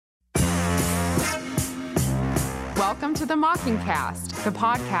welcome to the Mockingcast, the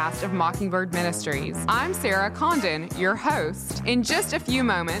podcast of Mockingbird Ministries. I'm Sarah Condon, your host. In just a few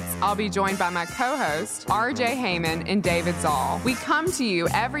moments, I'll be joined by my co-host, RJ Heyman and David Zoll. We come to you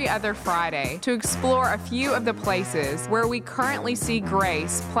every other Friday to explore a few of the places where we currently see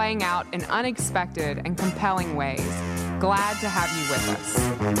grace playing out in unexpected and compelling ways. Glad to have you with us.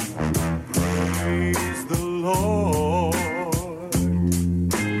 Praise the Lord.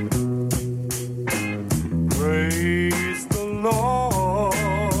 Praise the Lord.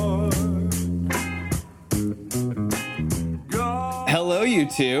 Hello, you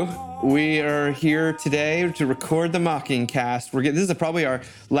two. We are here today to record the Mockingcast. This is probably our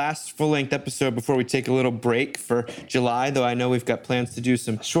last full-length episode before we take a little break for July, though I know we've got plans to do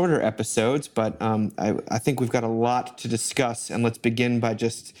some shorter episodes, but I think we've got a lot to discuss, and let's begin by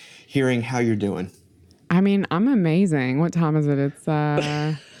just hearing how you're doing. I mean, I'm amazing. What time is it? It's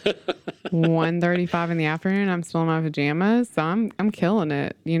 1:35 in the afternoon. I'm still in my pajamas, so I'm killing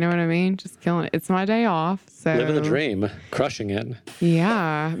it. You know what I mean? Just killing it. It's my day off, so living the dream, crushing it.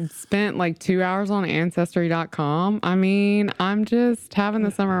 Yeah, spent like 2 hours on Ancestry.com. I mean, I'm just having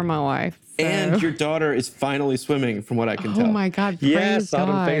the summer of my life. So. And your daughter is finally swimming, from what I can tell. Oh my God! Praise yes, God.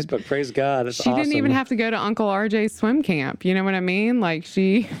 on Facebook. Praise God. That's she awesome. didn't even have to go to Uncle RJ's swim camp. You know what I mean? Like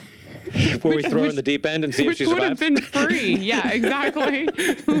she. Where we throw her in the deep end and see if she survives? Which would have been free. Yeah, exactly.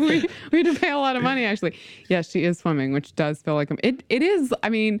 we had to pay a lot of money, actually. Yes, she is swimming, which does feel like it is. I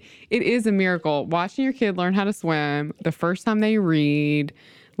mean, it is a miracle. Watching your kid learn how to swim, the first time they read,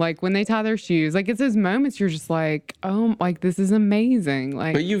 like when they tie their shoes, like it's those moments you're just like, oh, like this is amazing.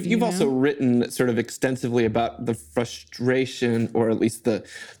 Like, but you've also written sort of extensively about the frustration, or at least the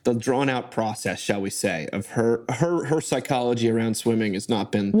drawn out process, shall we say, of her psychology around swimming has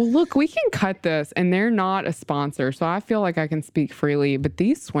not been. Well, look, we can cut this, and they're not a sponsor, so I feel like I can speak freely. But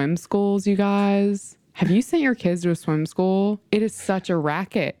these swim schools, you guys. Have you sent your kids to a swim school? It is such a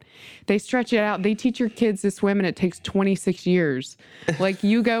racket. They stretch it out. They teach your kids to swim, and it takes 26 years. Like,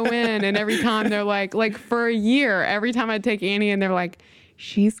 you go in, and every time they're like for a year, every time I take Annie, and they're like,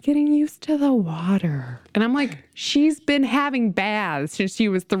 she's getting used to the water. And I'm like, she's been having baths since she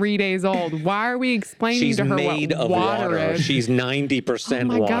was 3 days old. Why are we explaining to her made what of water is? She's 90%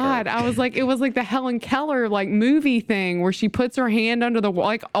 water. Oh my God. I was like, it was like the Helen Keller like movie thing where she puts her hand under the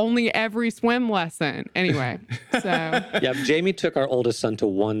like only every swim lesson. Anyway, so. Yeah, Jamie took our oldest son to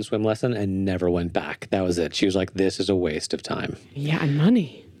one swim lesson and never went back. That was it. She was like, this is a waste of time. Yeah, and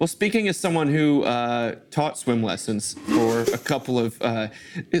money. Well, speaking as someone who taught swim lessons for a couple of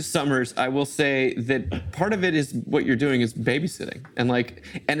summers, I will say that part of it is what you're doing is babysitting.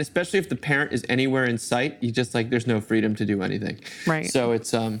 And especially if the parent is anywhere in sight, you just like, there's no freedom to do anything. Right. So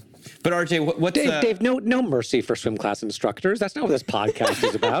it's, but RJ, what's... Dave, no mercy for swim class instructors. That's not what this podcast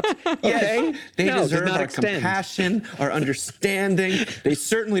is about. Okay? Yes, they deserve our compassion, our understanding. They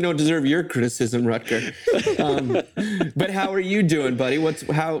certainly don't deserve your criticism, Rutger. But how are you doing, buddy? What's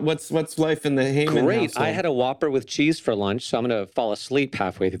life in the Heyman Great. household? I had a Whopper with cheese for lunch, so I'm going to fall asleep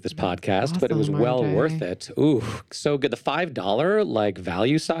halfway through this podcast, but it was Awesome, well RJ. worth it. Ooh, so good. The $5 like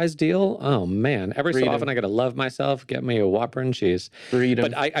value size deal. Oh man, every Freedom. so often I got to love myself, get me a Whopper and cheese.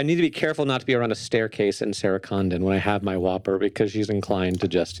 Freedom. But I need to be careful not to be around a staircase in Sarah Condon when I have my Whopper because she's inclined to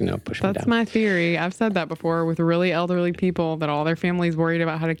just, push me That's down. my theory. I've said that before with really elderly people that all their family's worried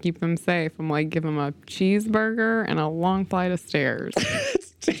about how to keep them safe. I'm like, give them a cheeseburger and a long flight of stairs.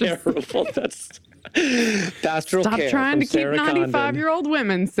 Terrible. That's pastoral Stop care trying from to keep Sarah Condon. 95-year-old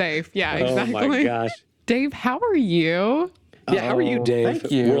women safe. Yeah, exactly. Oh my gosh. Dave, how are you? Yeah, how are you, Dave?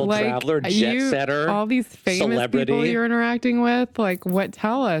 thank you. World traveler, jet setter, all these famous celebrity. people you're interacting with. Like,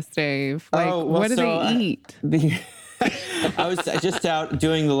 tell us, Dave. Like, what do they eat? I was just out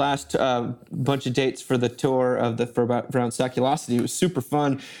doing the last bunch of dates for the tour of around Saculosity. It was super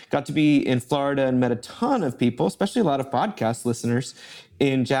fun. Got to be in Florida and met a ton of people, especially a lot of podcast listeners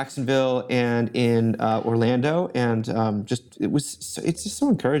in Jacksonville and in Orlando. And it's just so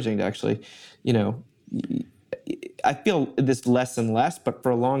encouraging to actually, I feel this less and less, but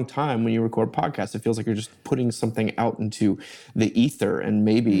for a long time when you record podcasts, it feels like you're just putting something out into the ether, and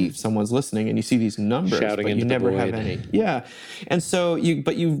maybe someone's listening and you see these numbers, Shouting but you into the never have void. any. Yeah. And so you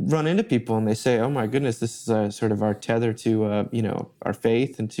run into people and they say, oh my goodness, this is sort of our tether to, our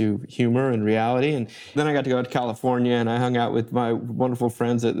faith and to humor and reality. And then I got to go out to California and I hung out with my wonderful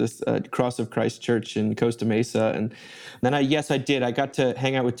friends at this Cross of Christ Church in Costa Mesa. And then I got to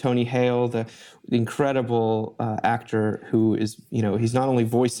hang out with Tony Hale, the incredible actor who is, he's not only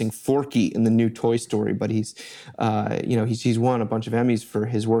voicing Forky in the new Toy Story, but he's won a bunch of Emmys for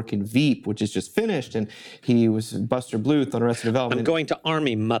his work in Veep, which is just finished, and he was Buster Bluth on Arrested Development. I'm going to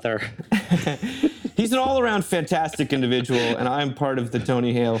Army, mother. he's an all-around fantastic individual, and I'm part of the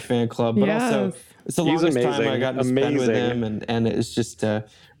Tony Hale fan club. But also, Yes. it's the He's longest time amazing. I got to spend with Amazing. him, and it's just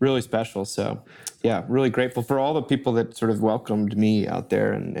really special. So, yeah, really grateful for all the people that sort of welcomed me out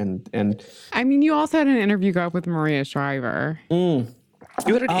there, and I mean, you also had an interview go up with Maria Shriver.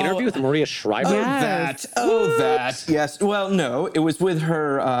 You had an interview with Maria Shriver? Yes. that. Yes. Well, no, it was with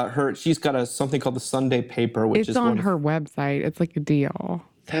her. She's got something called the Sunday Paper, which It's is on one of- her website. It's like a deal.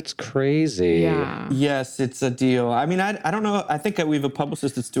 That's crazy. Yeah. Yes, it's a deal. I mean, I don't know. I think we have a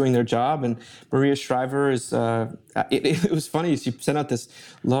publicist that's doing their job, and Maria Shriver is. It was funny. She sent out this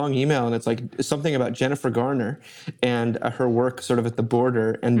long email, and it's like something about Jennifer Garner and her work sort of at the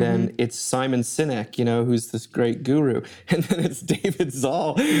border, and then it's Simon Sinek, who's this great guru, and then it's David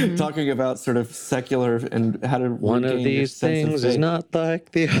Zoll talking about sort of secular and how to One of regain your these sense of things is faith. not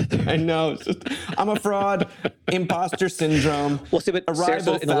like the other. I know. It's just, I'm a fraud. Imposter syndrome. Well, see, but Sarah,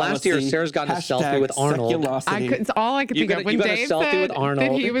 arrival in the last year, fallacy, Sarah's gotten a selfie with Arnold. seculosity. It's all I could You think got, of when you got Dave a selfie said with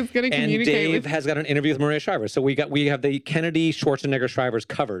Arnold, that he was going to and communicate Dave with. has got an interview with Maria Shriver. So we have the Kennedy Schwarzenegger Shrivers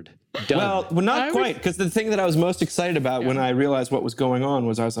covered. Done. Well, not quite, because the thing that I was most excited about when I realized what was going on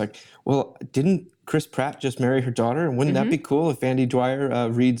was I was like, well, didn't Chris Pratt just marry her daughter? And wouldn't that be cool if Andy Dwyer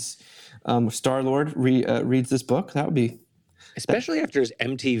reads, Star-Lord reads this book? That would be especially after his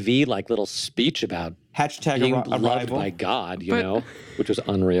MTV little speech about hashtag being arrival. loved by God, But- which was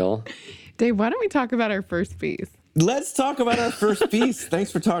unreal. Dave, why don't we talk about our first piece? Let's talk about our first piece.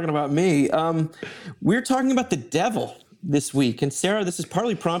 Thanks for talking about me. We're talking about the devil this week. And Sarah, this is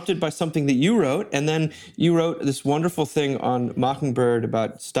partly prompted by something that you wrote. And then you wrote this wonderful thing on Mockingbird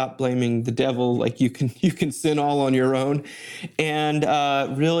about stop blaming the devil, like you can sin all on your own. And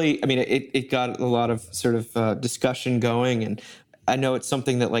really, I mean, it got a lot of sort of discussion going. And I know it's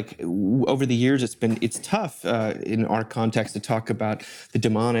something that over the years it's tough in our context to talk about the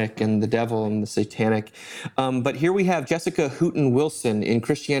demonic and the devil and the satanic. But here we have Jessica Hooten Wilson in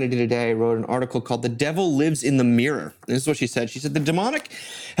Christianity Today wrote an article called "The Devil Lives in the Mirror." And this is what she said. She said, "The demonic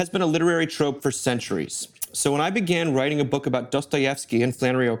has been a literary trope for centuries. So when I began writing a book about Dostoevsky and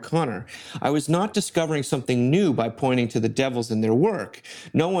Flannery O'Connor, I was not discovering something new by pointing to the devils in their work.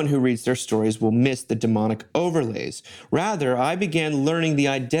 No one who reads their stories will miss the demonic overlays. Rather, I began learning the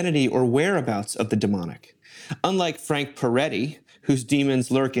identity or whereabouts of the demonic. Unlike Frank Peretti, whose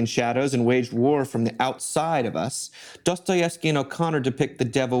demons lurk in shadows and wage war from the outside of us, Dostoevsky and O'Connor depict the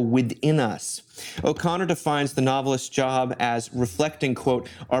devil within us. O'Connor defines the novelist's job as reflecting, quote,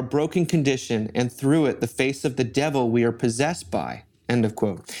 our broken condition and through it the face of the devil we are possessed by, end of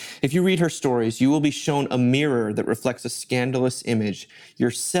quote. If you read her stories, you will be shown a mirror that reflects a scandalous image,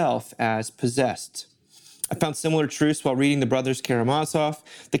 yourself as possessed. I found similar truths while reading the brothers Karamazov.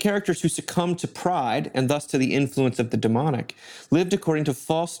 The characters who succumbed to pride and thus to the influence of the demonic lived according to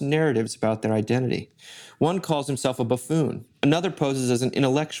false narratives about their identity. One calls himself a buffoon. Another poses as an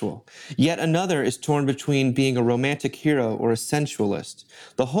intellectual. Yet another is torn between being a romantic hero or a sensualist.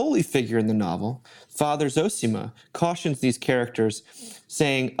 The holy figure in the novel, Father Zosima, cautions these characters,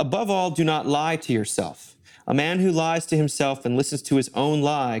 saying, above all, do not lie to yourself. A man who lies to himself and listens to his own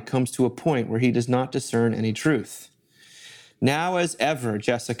lie comes to a point where he does not discern any truth. Now as ever,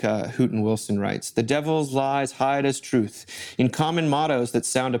 Jessica Hooten Wilson writes, the devil's lies hide as truth in common mottos that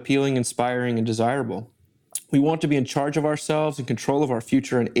sound appealing, inspiring, and desirable. We want to be in charge of ourselves, in control of our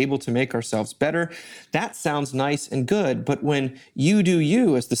future, and able to make ourselves better. That sounds nice and good, but when you do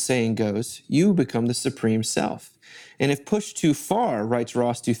you, as the saying goes, you become the supreme self. And if pushed too far, writes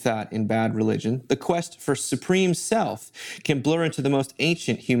Ross Douthat in Bad Religion, the quest for supreme self can blur into the most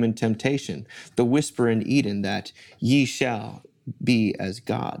ancient human temptation, the whisper in Eden that ye shall be as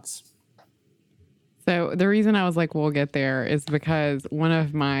gods. So the reason I was like, we'll get there is because one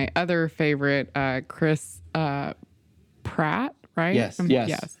of my other favorite, Chris Pratt, right? Yes.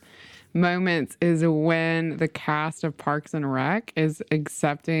 Moments is when the cast of Parks and Rec is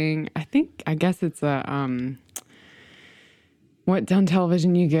accepting, I guess it's a, what on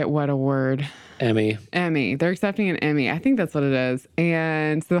television you get, what award? Emmy. They're accepting an Emmy. I think that's what it is.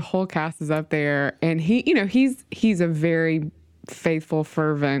 And so the whole cast is up there, and he's a very faithful,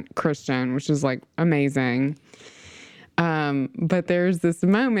 fervent Christian, which is like amazing. But there's this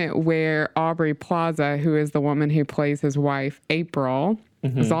moment where Aubrey Plaza, who is the woman who plays his wife, April,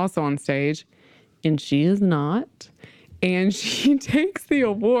 is also on stage, and she is not. And she takes the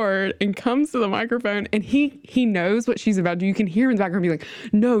award and comes to the microphone, and he knows what she's about to do. You can hear in the background be like,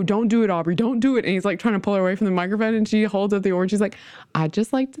 no, don't do it, Aubrey, don't do it. And he's like trying to pull her away from the microphone, and she holds up the award. She's like, I'd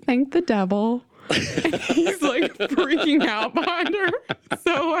just like to thank the devil He's like freaking out behind her.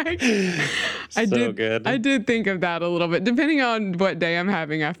 So like, I did think of that a little bit. Depending on what day I'm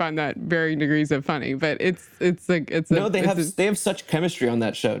having, I find that varying degrees of funny. But it's they have such chemistry on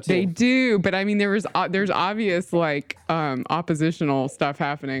that show too. They do, but I mean, there's obvious like oppositional stuff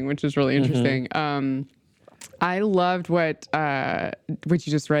happening, which is really interesting. I loved what you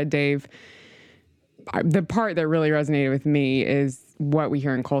just read, Dave. The part that really resonated with me is what we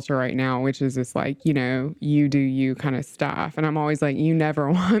hear in culture right now, which is this like, you know, you do you kind of stuff. And I'm always like, you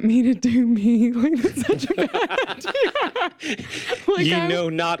never want me to do me. Like, that's such a bad idea. Like, you know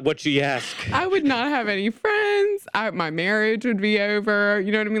not what you ask. I would not have any friends. My marriage would be over.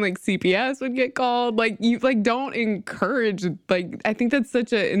 You know what I mean? Like CPS would get called. Like, you like don't encourage. Like, I think that's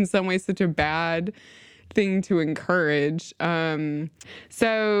in some ways such a bad thing to encourage.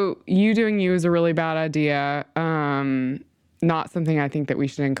 So you doing you is a really bad idea. Not something I think that we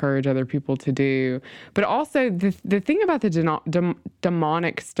should encourage other people to do. But also the thing about the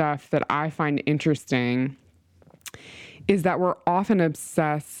demonic stuff that I find interesting is that we're often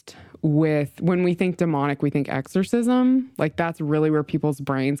obsessed with, when we think demonic, we think exorcism. Like, that's really where people's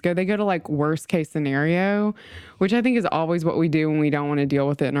brains go. They go to like worst case scenario, which I think is always what we do when we don't want to deal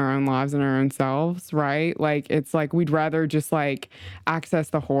with it in our own lives and our own selves, right? Like, it's like we'd rather just like access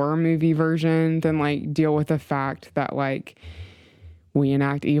the horror movie version than like deal with the fact that like we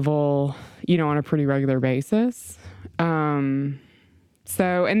enact evil, you know, on a pretty regular basis.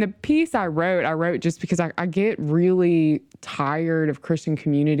 So, and the piece I wrote just because I get really tired of Christian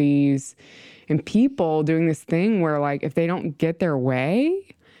communities and people doing this thing where, like, if they don't get their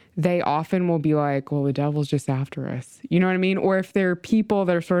way, they often will be like, well, the devil's just after us. You know what I mean? Or if they're people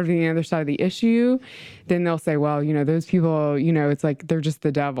that are sort of on the other side of the issue, then they'll say, well, you know, those people, you know, it's like they're just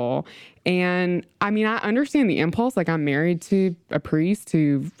the devil. And I mean, I understand the impulse. Like, I'm married to a priest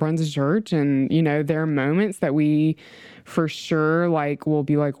who runs a church, and, you know, there are moments that we for sure like will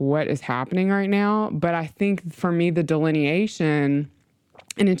be like, what is happening right now? But I think for me, the delineation,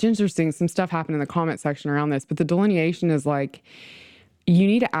 and it's interesting, some stuff happened in the comment section around this, but the delineation is like, you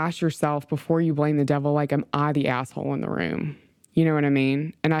need to ask yourself before you blame the devil, like, am I the asshole in the room? You know what I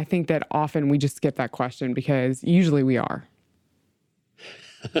mean? And I think that often we just skip that question because usually we are.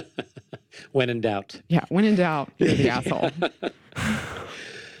 When in doubt. Yeah, when in doubt, you're the asshole.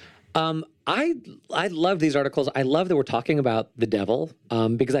 I love these articles. I love that we're talking about the devil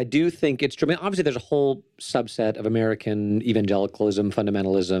because I do think it's true. I mean, obviously, there's a whole subset of American evangelicalism,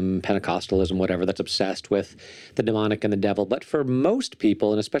 fundamentalism, Pentecostalism, whatever, that's obsessed with the demonic and the devil. But for most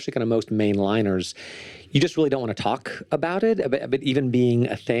people, and especially kind of most mainliners, you just really don't want to talk about it, about even being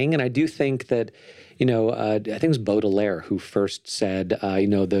a thing. And I do think that, you know, I think it was Baudelaire who first said, you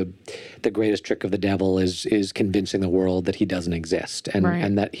know, the greatest trick of the devil is convincing the world that he doesn't exist, and right.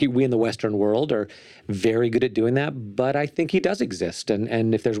 and that we in the Western world are very good at doing that. But I think he does exist,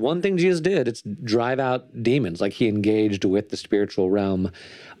 and if there's one thing Jesus did, it's drive out demons. Like, he engaged with the spiritual realm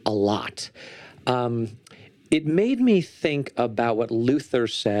a lot. It made me think about what Luther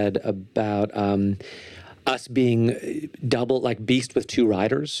said about us being double, like beast with two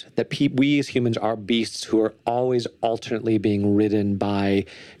riders, that we as humans are beasts who are always alternately being ridden by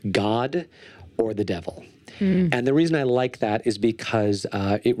God or the devil. And the reason I like that is because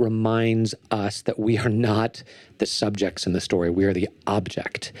it reminds us that we are not the subjects in the story. We are the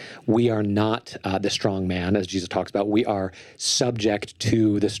object. We are not the strong man, as Jesus talks about. We are subject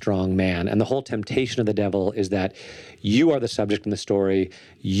to the strong man. And the whole temptation of the devil is that you are the subject in the story.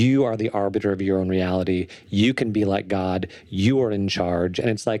 You are the arbiter of your own reality. You can be like God. You are in charge. And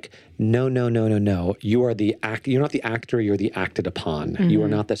it's like, no. You are the you're not the actor, you're the acted upon. You are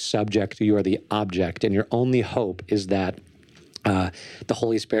not the subject, you are the object. And your only hope is that the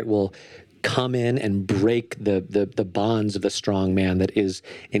Holy Spirit will come in and break the bonds of the strong man that is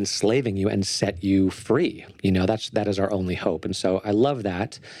enslaving you and set you free. You know, that is our only hope. And so I love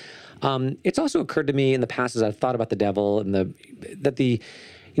that. It's also occurred to me in the past as I've thought about the devil and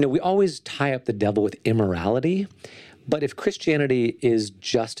we always tie up the devil with immorality. But if Christianity is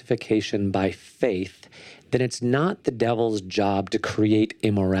justification by faith, then it's not the devil's job to create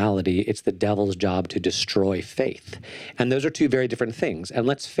immorality. It's the devil's job to destroy faith. And those are two very different things. And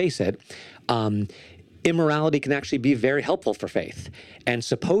let's face it, immorality can actually be very helpful for faith, and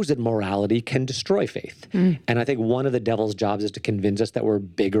supposed morality can destroy faith. And I think one of the devil's jobs is to convince us that we're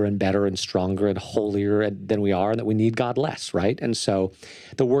bigger and better and stronger and holier than we are, and that we need God less, right? And so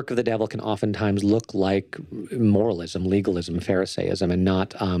the work of the devil can oftentimes look like moralism, legalism, Pharisaism, and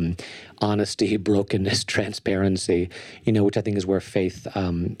not honesty, brokenness, transparency, which I think is where faith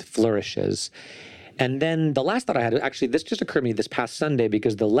flourishes. And then the last thought I had, actually, this just occurred to me this past Sunday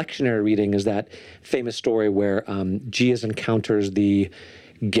because the lectionary reading is that famous story where Jesus encounters the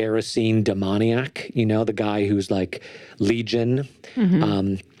Gerasene demoniac, the guy who's like Legion,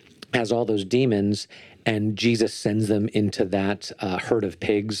 has all those demons, and Jesus sends them into that herd of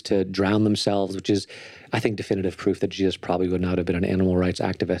pigs to drown themselves, which is, I think, definitive proof that Jesus probably would not have been an animal rights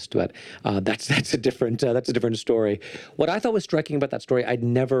activist. But that's a different story. What I thought was striking about that story, I'd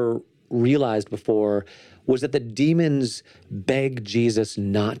never realized before, was that the demons beg Jesus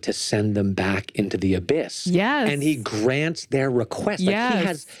not to send them back into the abyss. Yes. And he grants their request. Yes. Like, he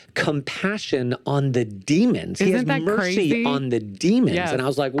has compassion on the demons. Isn't he has that mercy crazy? on the demons. Yes. what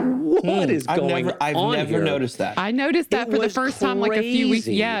is what is going on I've never here? noticed that. I noticed that It for the was first time like a few weeks.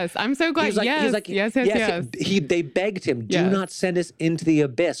 crazy. Yes. I'm so glad. He's like, yes. he's like, yes. They begged him, do Yes. not send us into the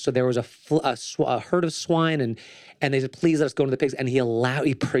abyss. So there was a herd of swine, and they said, please let us go into the pigs. And he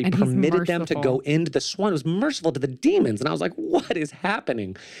permitted them to merciful. go into the swine. It was merciful to the demons. And I was like, what is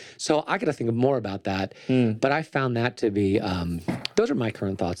happening? So I got to think more about that. But I found that to be, those are my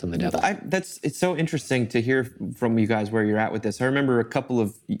current thoughts on the devil. It's so interesting to hear from you guys where you're at with this. I remember a couple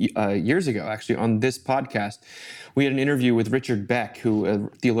of years ago, actually, on this podcast, we had an interview with Richard Beck, who a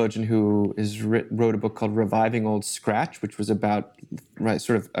theologian who wrote a book called Reviving Old Scratch, which was about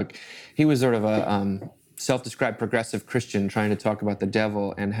he was sort of a self-described progressive Christian trying to talk about the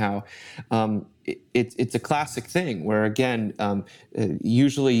devil and how it's a classic thing where, again,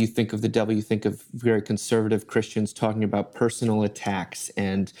 usually you think of the devil, you think of very conservative Christians talking about personal attacks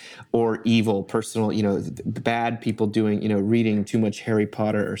or evil, personal, bad people doing, reading too much Harry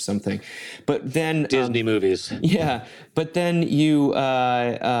Potter or something. But then Disney movies. Yeah, but then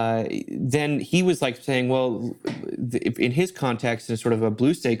then he was like saying, well, in his context, in sort of a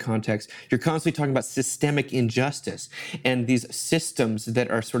blue state context, you're constantly talking about systemic injustice and these systems that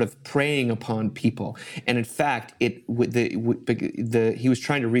are sort of preying upon people. And in fact, he was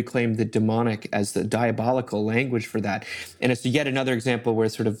trying to reclaim the demonic as the diabolical language for that. And it's yet another example where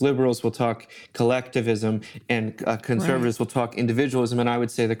sort of liberals will talk collectivism and conservatives will talk individualism. And I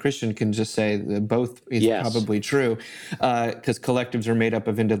would say the Christian can just say that both is probably true, because collectives are made up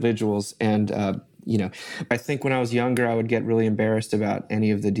of individuals. And I think when I was younger, I would get really embarrassed about any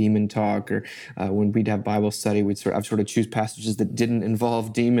of the demon talk, or when we'd have Bible study, I'd sort of choose passages that didn't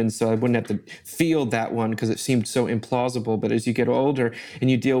involve demons, so I wouldn't have to field that one because it seemed so implausible. But as you get older and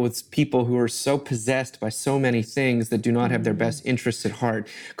you deal with people who are so possessed by so many things that do not have their best interests at heart,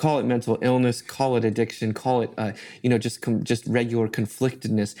 call it mental illness, call it addiction, call it just regular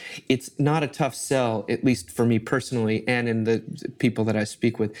conflictedness. It's not a tough sell, at least for me personally, and in the people that I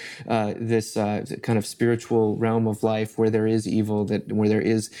speak with. This kind of spiritual realm of life where there is evil, where there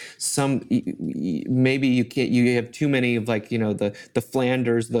is some, maybe you have too many of the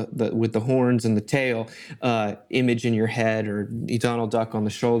Flanders, the with the horns and the tail image in your head, or Donald Duck on the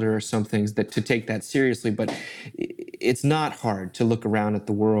shoulder, or some things to take that seriously. But it's not hard to look around at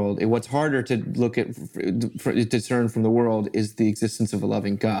the world. What's harder to discern from the world is the existence of a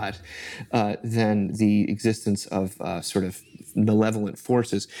loving God than the existence of sort of malevolent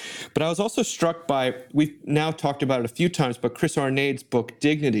forces. But I was also struck by, we've now talked about it a few times, but Chris Arnade's book,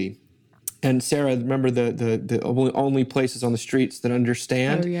 Dignity. And Sarah, remember the only places on the streets that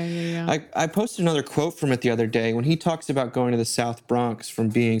understand? Oh, yeah. I posted another quote from it the other day when he talks about going to the South Bronx from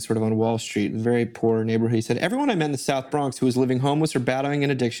being sort of on Wall Street, a very poor neighborhood. He said, everyone I met in the South Bronx who was living homeless or battling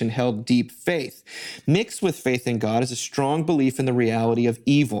an addiction held deep faith. Mixed with faith in God is a strong belief in the reality of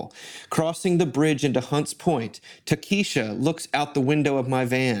evil. Crossing the bridge into Hunts Point, Takesha looks out the window of my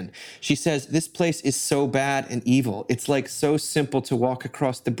van. She says, this place is so bad and evil. It's like so simple to walk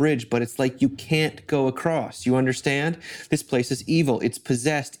across the bridge, but it's like you can't go across. You understand? This place is evil. It's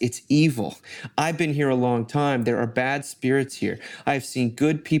possessed. It's evil. I've been here a long time. There are bad spirits here. I've seen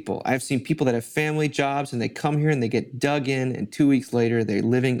good people. I've seen people that have family jobs and they come here and they get dug in, and 2 weeks later they're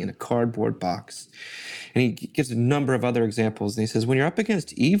living in a cardboard box. And he gives a number of other examples. And he says, when you're up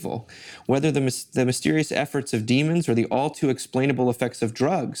against evil, whether the mysterious efforts of demons or the all too explainable effects of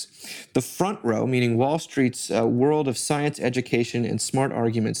drugs, the front row, meaning Wall Street's world of science, education, and smart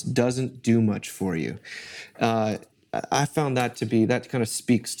arguments, doesn't do much for you. I found that kind of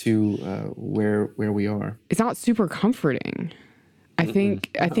speaks to where we are. It's not super comforting. I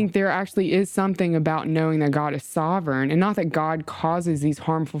think there actually is something about knowing that God is sovereign, and not that God causes these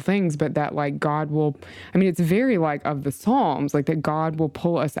harmful things, but that God will, it's very of the Psalms, that God will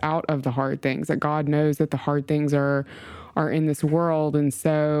pull us out of the hard things, that God knows that the hard things are in this world. And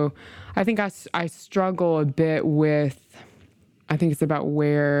so I think I struggle a bit with, I think it's about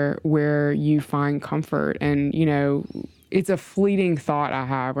where you find comfort. And, it's a fleeting thought I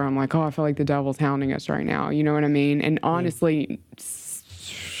have where I'm like, oh, I feel like the devil's hounding us right now. You know what I mean? And honestly,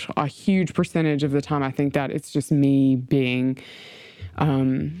 a huge percentage of the time, I think that it's just me being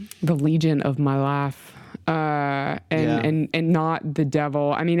the legion of my life. And not the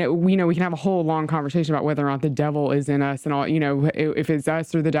devil. I mean, we can have a whole long conversation about whether or not the devil is in us and all, if it's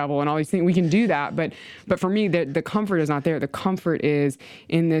us or the devil and all these things. We can do that. But for me, the comfort is not there. The comfort is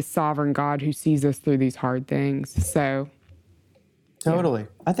in this sovereign God who sees us through these hard things. So. Totally.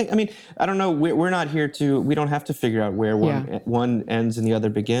 Yeah. I don't know. We're not here we don't have to figure out where one ends and the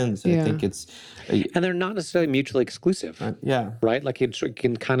other begins. I think it's. And they're not necessarily mutually exclusive. Yeah. Right? Like it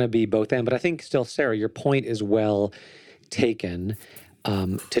can kind of be both and. But I think still, Sarah, your point is well taken,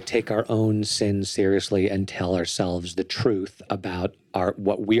 to take our own sins seriously and tell ourselves the truth about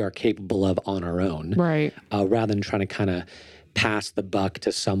what we are capable of on our own. Right. Rather than trying to kind of pass the buck to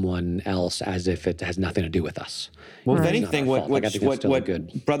someone else as if it has nothing to do with us. Well, if anything, what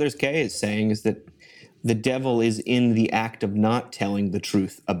Brothers K is saying is that the devil is in the act of not telling the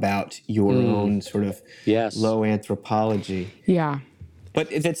truth about your own sort of low anthropology. Yeah.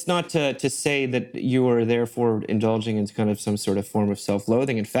 But it's not to say that you are therefore indulging in kind of some sort of form of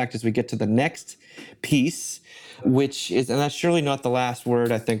self-loathing. In fact, as we get to the next piece, which is, and that's surely not the last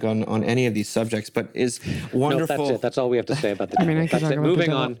word, I think, on any of these subjects, but is wonderful. No, that's it. That's all we have to say about the devil. I could talk about Moving the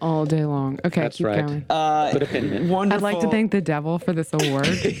devil on all day long. Okay, that's keep right. going. Put a pin in it. Wonderful. I'd like to thank the devil for this award.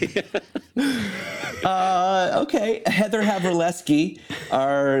 Okay, Heather Havrilesky,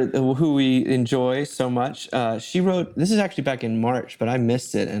 who we enjoy so much, she wrote, this is actually back in March, but I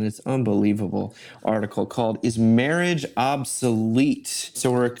missed it, and it's an unbelievable article called, Is Marriage Obsolete?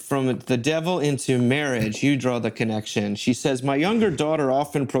 So we're from the devil into marriage. You draw the connection. She says, my younger daughter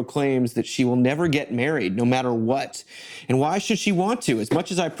often proclaims that she will never get married, no matter what. And why should she want to? As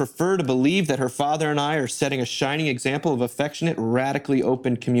much as I prefer to believe that her father and I are setting a shining example of affectionate, radically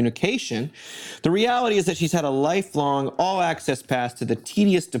open communication, the reality is that she's had a lifelong, all-access pass to the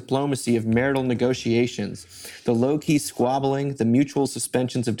tedious diplomacy of marital negotiations, the low-key squabbling, the mutual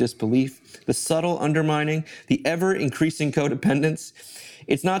suspensions of disbelief, the subtle undermining, the ever-increasing codependence.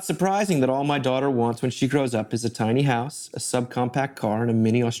 It's not surprising that all my daughter wants when she grows up is a tiny house, a subcompact car, and a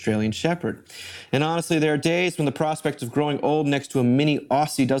mini Australian Shepherd. And honestly, there are days when the prospect of growing old next to a mini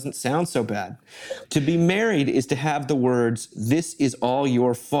Aussie doesn't sound so bad. To be married is to have the words, "This is all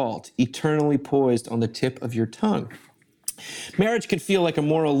your fault," eternally poised on the tip of your tongue. Marriage can feel like a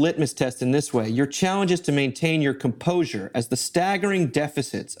moral litmus test in this way. Your challenge is to maintain your composure as the staggering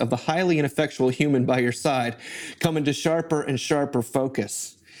deficits of the highly ineffectual human by your side come into sharper and sharper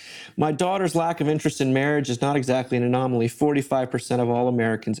focus. My daughter's lack of interest in marriage is not exactly an anomaly. 45% of all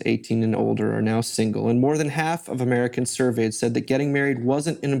Americans 18 and older are now single, and more than half of Americans surveyed said that getting married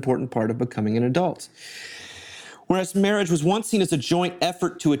wasn't an important part of becoming an adult. Whereas marriage was once seen as a joint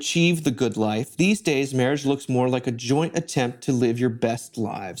effort to achieve the good life, these days marriage looks more like a joint attempt to live your best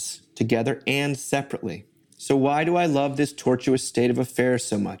lives, together and separately. So why do I love this tortuous state of affairs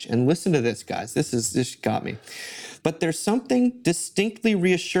so much? And listen to this, guys. This got me. But there's something distinctly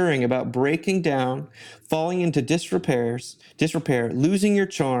reassuring about breaking down, falling into disrepair, losing your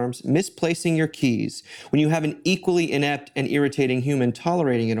charms, misplacing your keys, when you have an equally inept and irritating human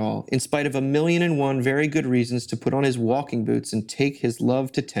tolerating it all, in spite of 1,000,001 very good reasons to put on his walking boots and take his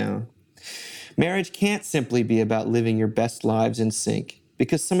love to town. Marriage can't simply be about living your best lives in sync,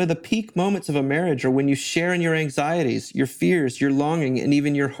 because some of the peak moments of a marriage are when you share in your anxieties, your fears, your longing, and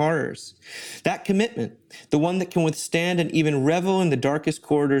even your horrors. That commitment, the one that can withstand and even revel in the darkest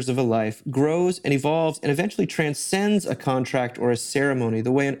corridors of a life, grows and evolves and eventually transcends a contract or a ceremony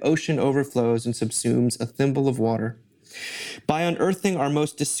the way an ocean overflows and subsumes a thimble of water. By unearthing our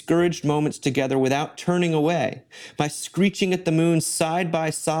most discouraged moments together without turning away, by screeching at the moon side by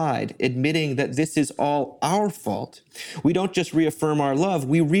side, admitting that this is all our fault, we don't just reaffirm our love,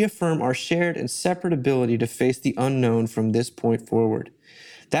 we reaffirm our shared and separate ability to face the unknown from this point forward.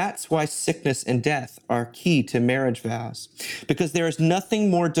 That's why sickness and death are key to marriage vows, because there is nothing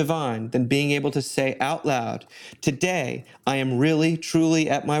more divine than being able to say out loud, today I am really, truly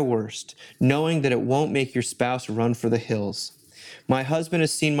at my worst, knowing that it won't make your spouse run for the hills. My husband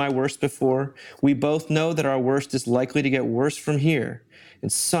has seen my worst before. We both know that our worst is likely to get worse from here,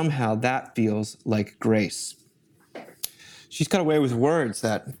 and somehow that feels like grace. She's got away with words,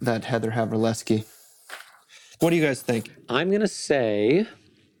 that Heather Havrilesky. What do you guys think? I'm going to say...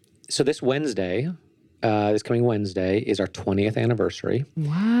 So this Wednesday, this coming Wednesday, is our 20th anniversary,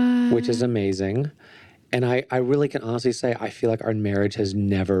 which is amazing. And I really can honestly say I feel like our marriage has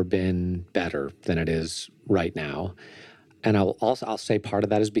never been better than it is right now. And I'll say part of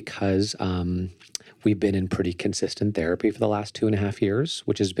that is because We've been in pretty consistent therapy for the last 2.5 years,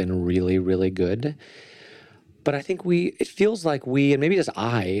 which has been really, really good. But I think it feels like we, and maybe just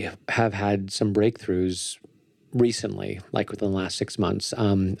I, have had some breakthroughs recently, like within the last 6 months.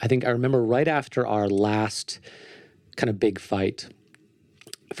 I think I remember right after our last kind of big fight,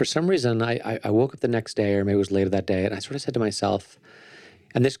 for some reason, I woke up the next day, or maybe it was later that day, and I sort of said to myself,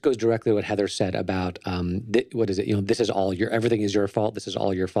 and this goes directly to what Heather said about, what is it? This is all everything is your fault. This is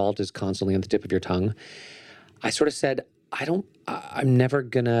all your fault is constantly on the tip of your tongue. I sort of said, I'm never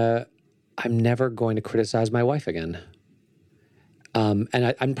going to criticize my wife again.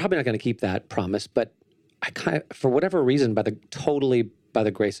 And I'm probably not going to keep that promise, but I kind of, for whatever reason, by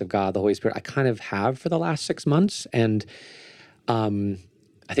the grace of God, the Holy Spirit, I kind of have for the last 6 months. And,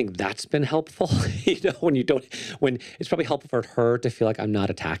 I think that's been helpful, when it's probably helpful for her to feel like I'm not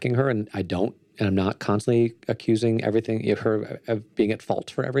attacking her, and I'm not constantly accusing her of being at fault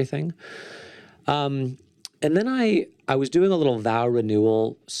for everything. And then I was doing a little vow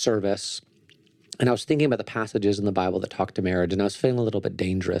renewal service, and I was thinking about the passages in the Bible that talk to marriage, and I was feeling a little bit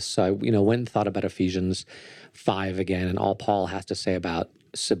dangerous. So I, went and thought about Ephesians 5 again, and all Paul has to say about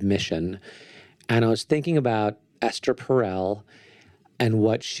submission. And I was thinking about Esther Perel and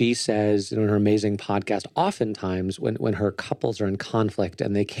what she says in her amazing podcast. Oftentimes when her couples are in conflict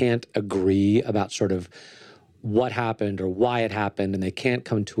and they can't agree about sort of what happened or why it happened, and they can't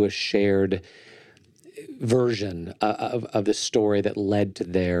come to a shared version of the story that led to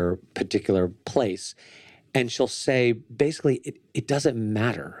their particular place. And she'll say, basically, it doesn't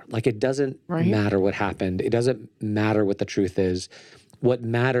matter. Like, it doesn't matter what happened. It doesn't matter what the truth is. What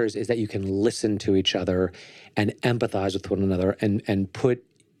matters is that you can listen to each other and empathize with one another and put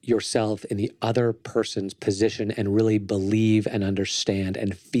yourself in the other person's position and really believe and understand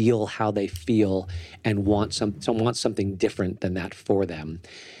and feel how they feel and want something different than that for them.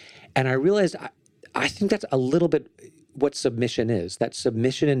 And I realized I think that's a little bit what submission is. That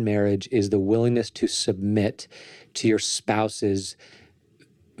submission in marriage is the willingness to submit to your spouse's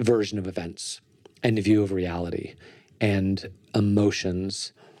version of events and view of reality and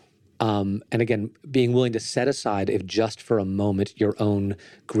emotions. And again, being willing to set aside, if just for a moment, your own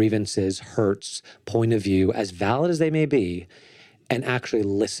grievances, hurts, point of view, as valid as they may be, and actually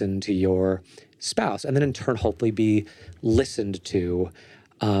listen to your spouse. And then in turn, hopefully be listened to.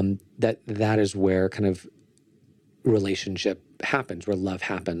 That is where kind of relationship happens, where love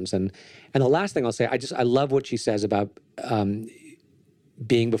happens. And the last thing I'll say, I love what she says about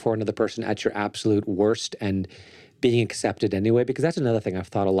being before another person at your absolute worst and being accepted anyway, because that's another thing I've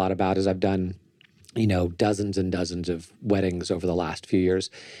thought a lot about as I've done, dozens and dozens of weddings over the last few years,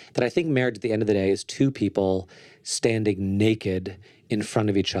 that I think marriage at the end of the day is two people standing naked in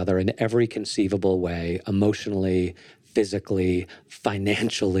front of each other in every conceivable way, emotionally, physically,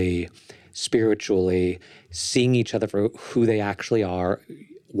 financially, spiritually, seeing each other for who they actually are,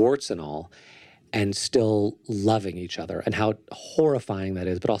 warts and all, and still loving each other, and how horrifying that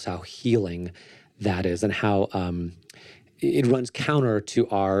is, but also how healing that is, and how it runs counter to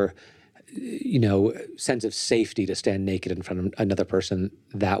our, sense of safety to stand naked in front of another person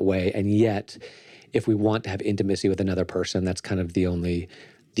that way. And yet, if we want to have intimacy with another person, that's kind of the only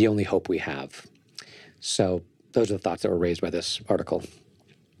hope we have. So those are the thoughts that were raised by this article.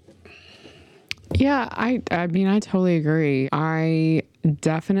 Yeah, I mean, I totally agree. I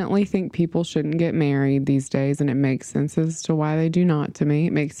definitely think people shouldn't get married these days, and it makes sense as to why they do not to me.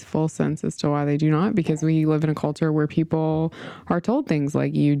 It makes full sense as to why they do not, because we live in a culture where people are told things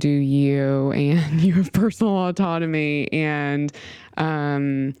like you do you, and you have personal autonomy, and,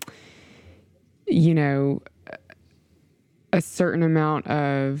 a certain amount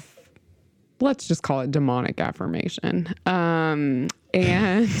of, let's just call it demonic affirmation.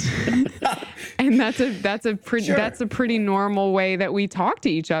 And that's a pretty normal way that we talk to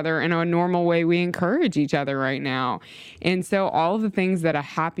each other, and a normal way we encourage each other right now. And so all of the things that a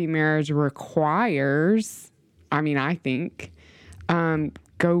happy marriage requires, I think,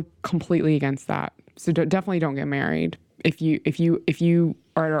 go completely against that. So definitely don't get married. If you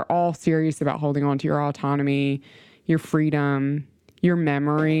are at all serious about holding on to your autonomy, your freedom, your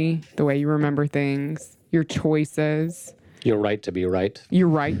memory, the way you remember things, your choices. Your right to be right. Your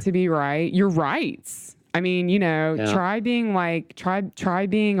right to be right. Your rights. Try being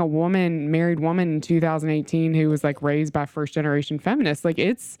a married woman in 2018 who was raised by first generation feminists.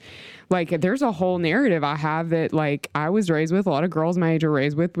 It's there's a whole narrative I have that I was raised with, a lot of girls my age are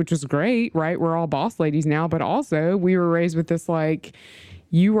raised with, which is great, right? We're all boss ladies now, but also we were raised with this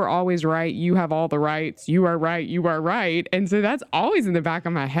you were always right. You have all the rights. You are right. You are right. And so that's always in the back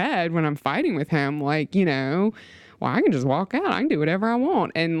of my head when I'm fighting with him. well, I can just walk out. I can do whatever I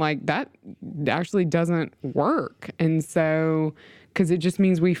want. And like that actually doesn't work. And so, because it just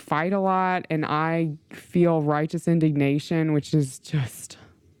means we fight a lot, and I feel righteous indignation, which is just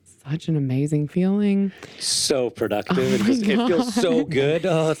such an amazing feeling. So productive. It feels so good.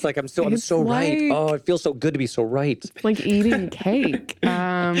 Oh, it's like I'm so right. like- Oh, it feels so good to be so right. Like eating cake.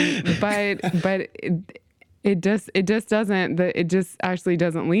 But it just doesn't. It just actually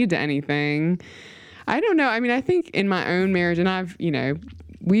doesn't lead to anything. I don't know. I mean, I think in my own marriage, and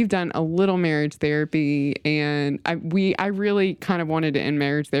we've done a little marriage therapy, and I really kind of wanted to end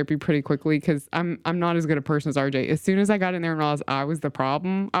marriage therapy pretty quickly because I'm not as good a person as RJ. As soon as I got in there and realized I was the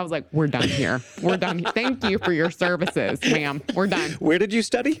problem, I was like, we're done here. We're done. Thank you for your services, ma'am. We're done. Where did you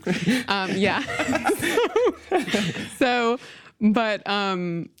study? Yeah. But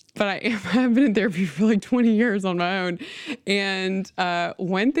I've been in therapy for like 20 years on my own. And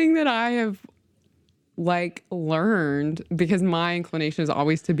one thing that I have learned, because my inclination is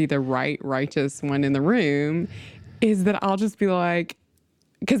always to be the righteous one in the room, is that I'll just be like,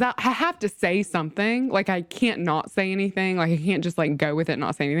 because I have to say something. Like, I can't not say anything. Like, I can't just go with it and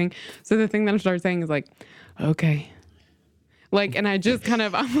not say anything. So the thing that I started saying is like, okay. And I just I'm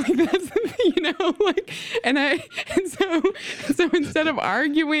like, that's the thing, and so instead of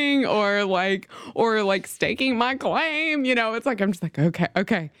arguing or staking my claim, it's like, I'm just like,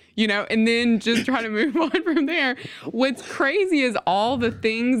 okay, and then just try to move on from there. What's crazy is all the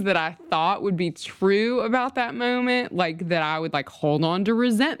things that I thought would be true about that moment, that I would hold on to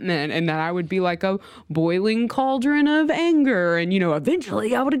resentment, and that I would be like a boiling cauldron of anger, and,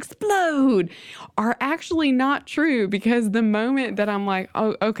 eventually I would explode, are actually not true, because the moment that I'm like,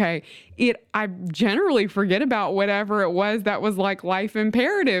 oh, okay, I generally forget about whatever it was that was life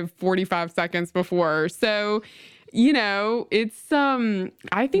imperative 45 seconds before. So, it's,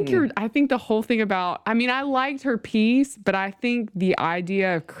 I think the whole thing about, I liked her piece, but I think the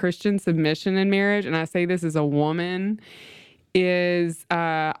idea of Christian submission in marriage, and I say this as a woman, is,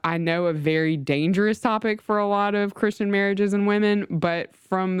 I know, a very dangerous topic for a lot of Christian marriages and women, but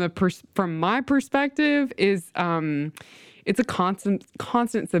from my perspective is, it's a constant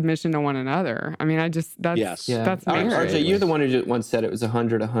submission to one another. That's marriage. RJ, you're the one who once said it was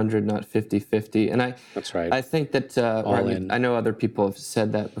 100-100, not 50-50. And that's right. I think that, I know other people have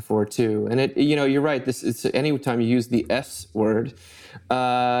said that before too. And you're right. It's anytime you use the S word,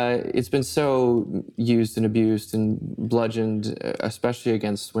 it's been so used and abused and bludgeoned, especially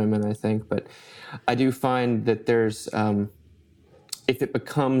against women, I think. But I do find that there's, if it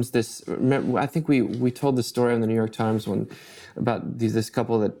becomes this, I think we told the story on the New York Times about this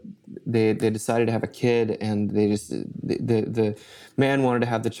couple that they decided to have a kid, and the man wanted to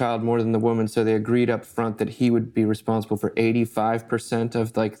have the child more than the woman, so they agreed up front that he would be responsible for 85%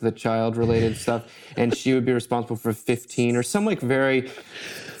 of the child related stuff, and she would be responsible for 15, or some very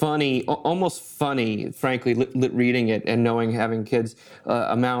funny, almost funny, frankly, reading it and having kids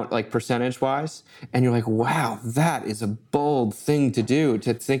amount percentage wise, and you're like, wow, that is a bold thing to do,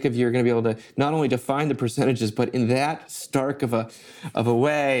 to think of you're going to be able to not only define the percentages, but in that stark of a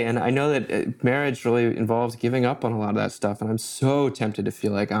way. And I know that marriage really involves giving up on a lot of that stuff, and I'm so tempted to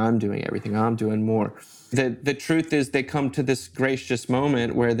feel like I'm doing everything, I'm doing more. The truth is, they come to this gracious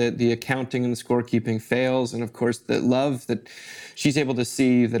moment where the accounting and the scorekeeping fails, and of course the love that she's able to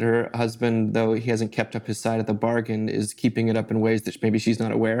see that her husband, though he hasn't kept up his side of the bargain, is keeping it up in ways that maybe she's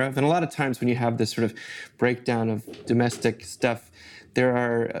not aware of. And a lot of times when you have this sort of breakdown of domestic stuff, there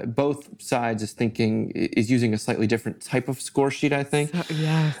are both sides is using a slightly different type of score sheet, I think.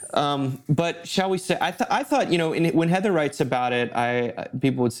 Yes. But shall we say, I thought, when Heather writes about it,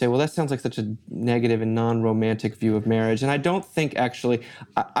 people would say, well, that sounds like such a negative and non-romantic view of marriage. And I don't think actually,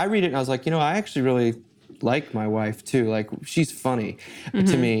 I read it and I was like, I actually really like my wife too. She's funny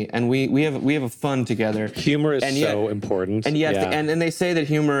to me, and we have a fun together. Humor is so important. And and they say that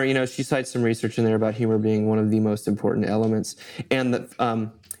humor, she cites some research in there about humor being one of the most important elements. And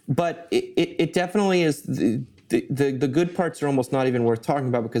but it definitely is. The good parts are almost not even worth talking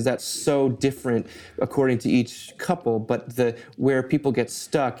about, because that's so different according to each couple, but where people get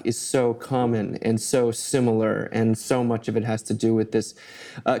stuck is so common and so similar, and so much of it has to do with this,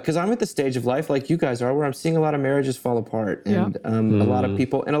 because I'm at the stage of life like you guys are, where I'm seeing a lot of marriages fall apart, and a lot of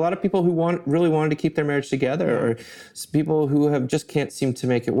people who really wanted to keep their marriage together, or people who just can't seem to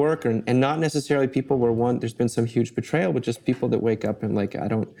make it work, and not necessarily people where there's been some huge betrayal, but just people that wake up and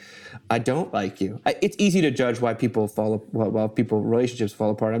I don't like you. It's easy to judge why relationships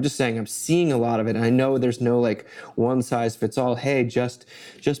fall apart. I'm just saying I'm seeing a lot of it, and I know there's no one size fits all. Hey, just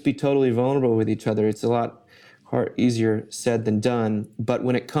be totally vulnerable with each other. It's a lot easier said than done. But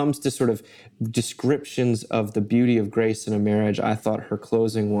when it comes to sort of descriptions of the beauty of grace in a marriage, I thought her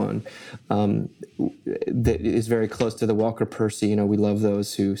closing one that is very close to the Walker Percy. You know, we love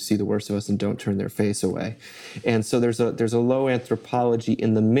those who see the worst of us and don't turn their face away. And so there's a low anthropology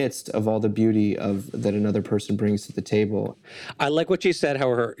in the midst of all the beauty of that another person brings to the table. I like what she said,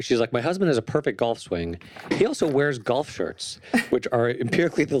 how she's like, my husband has a perfect golf swing. He also wears golf shirts, which are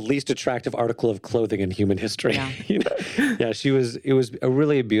empirically the least attractive article of clothing in human history. Yeah. You know? Yeah, it was a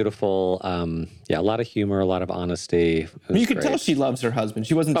really beautiful, a lot of humor, a lot of honesty. You could tell she loves her husband.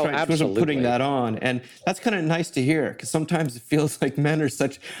 She wasn't putting that on. And that's kind of nice to hear, because sometimes it feels like men are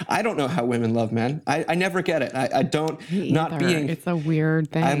I don't know how women love men. I never get it. I don't, not being. It's a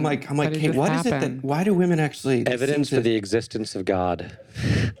weird thing. I'm like, hey, what is it why do women actually. Evidence for the existence of God.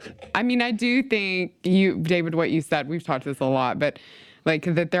 I mean, I do think David, what you said, we've talked this a lot, but like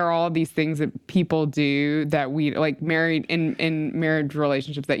that there are all these things that people do that we like in marriage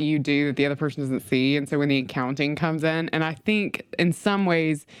relationships that you do that the other person doesn't see. And so when the accounting comes in, and I think in some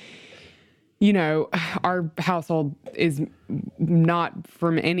ways, you know, our household is not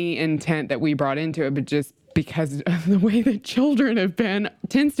from any intent that we brought into it, but just because of the way that children have been,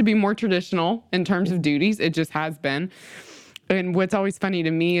 tends to be more traditional in terms of duties. It just has been. And what's always funny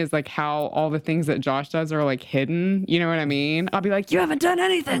to me is like how all the things that Josh does are like hidden. You know what I mean? I'll be like, you haven't done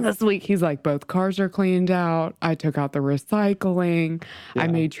anything this week. He's like, both cars are cleaned out. I took out the recycling. Yeah. I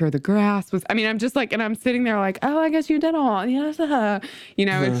made sure the grass was, I'm just like, and I'm sitting there like, oh, I guess you did all. Yes. You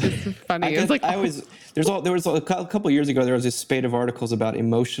know, it's just funny. It's like, there was a couple of years ago, there was this spate of articles about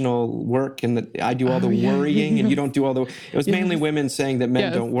emotional work and that I do all the worrying and you don't do all the, it was mainly women saying that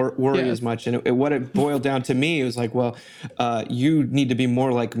men don't worry as much. And what it boiled down to me, it was like, well, you need to be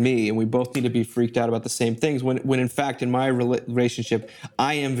more like me, and we both need to be freaked out about the same things. When in fact, in my relationship,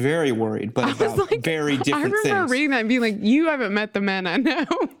 I am very worried, but about very different things. I remember reading that and being like, you haven't met the men I know.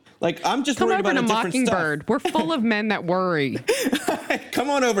 Like, I'm just worried about a different Mockingbird. stuff. We're full of men that worry. Come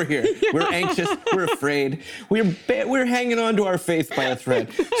on over here. We're anxious. We're afraid. We're hanging on to our faith by a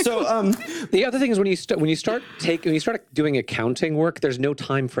thread. So the other thing is when you start doing accounting work, there's no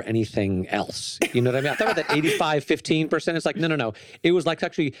time for anything else. You know what I mean? I thought about that 85-15%. It's like no. It was like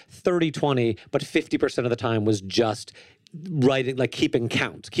actually 30-20, but 50% of the time was just writing, like keeping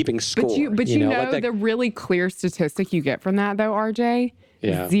score. But you know like the really clear statistic you get from that though, RJ.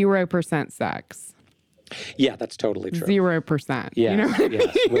 Yeah. 0% sex. Yeah, that's totally true. 0%. Yeah, you know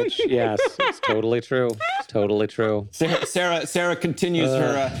yes, it's totally true. It's totally true. Sarah continues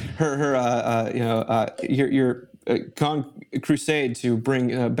your crusade to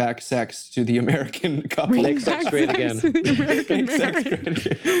bring back sex to the American couple. Make sex great again.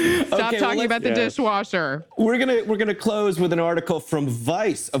 Stop talking about the dishwasher. We're gonna close with an article from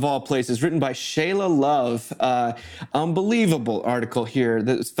Vice, of all places, written by Shayla Love. Unbelievable article here.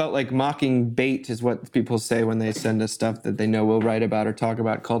 That felt like mocking bait is what people say when they send us stuff that they know we'll write about or talk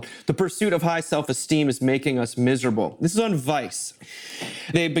about, called "The Pursuit of High Self-Esteem is Making Us Miserable." This is on Vice.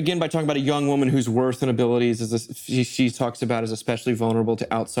 They begin by talking about a young woman whose worth and abilities she talks about as especially vulnerable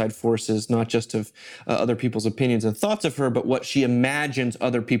to outside forces, not just of other people's opinions and thoughts of her, but what she imagines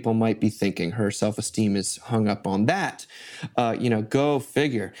other people might be thinking. Her self-esteem is hung up on that. Go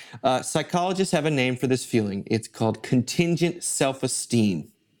figure. Psychologists have a name for this feeling. It's called contingent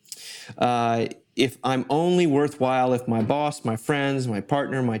self-esteem. If I'm only worthwhile if my boss, my friends, my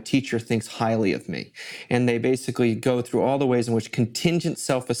partner, my teacher thinks highly of me. And they basically go through all the ways in which contingent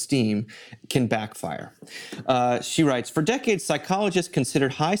self-esteem can backfire. She writes, for decades, psychologists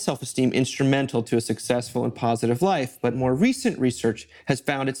considered high self-esteem instrumental to a successful and positive life, but more recent research has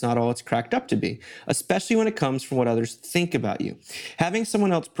found it's not all it's cracked up to be, especially when it comes from what others think about you. Having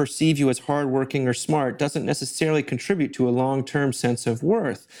someone else perceive you as hardworking or smart doesn't necessarily contribute to a long-term sense of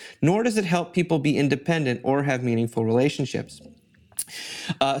worth, nor does it help people be independent or have meaningful relationships.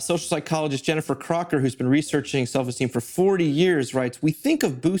 Social psychologist Jennifer Crocker, who's been researching self-esteem for 40 years, writes, we think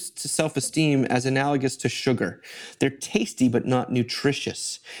of boosts to self-esteem as analogous to sugar. They're tasty but not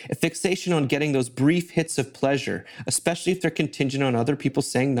nutritious. A fixation on getting those brief hits of pleasure, especially if they're contingent on other people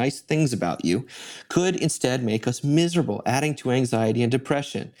saying nice things about you, could instead make us miserable, adding to anxiety and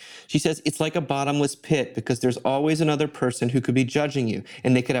depression. She says it's like a bottomless pit because there's always another person who could be judging you,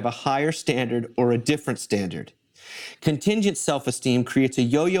 and they could have a higher standard or a different standard. Contingent self-esteem creates a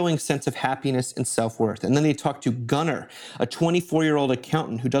yo-yoing sense of happiness and self-worth. And then they talk to Gunnar, a 24-year-old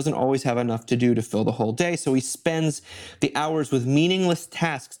accountant who doesn't always have enough to do to fill the whole day. So he spends the hours with meaningless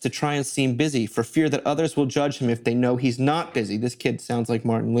tasks to try and seem busy for fear that others will judge him if they know he's not busy. This kid sounds like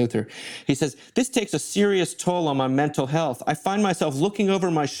Martin Luther. He says, "This takes a serious toll on my mental health. I find myself looking over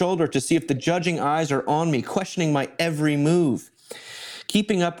my shoulder to see if the judging eyes are on me, questioning my every move."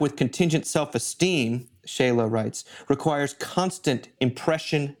 Keeping up with contingent self-esteem, Shayla writes, requires constant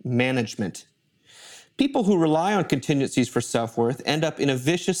impression management. People who rely on contingencies for self-worth end up in a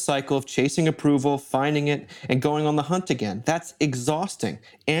vicious cycle of chasing approval, finding it, and going on the hunt again. That's exhausting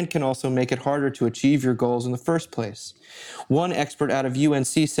and can also make it harder to achieve your goals in the first place. One expert out of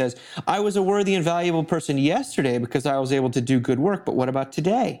UNC says, "I was a worthy and valuable person yesterday because I was able to do good work, but what about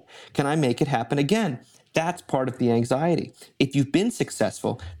today? Can I make it happen again?" That's part of the anxiety. If you've been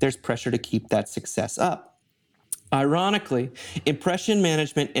successful, there's pressure to keep that success up. Ironically, impression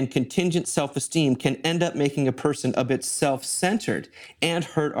management and contingent self-esteem can end up making a person a bit self-centered and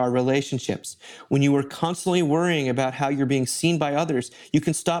hurt our relationships. When you are constantly worrying about how you're being seen by others, you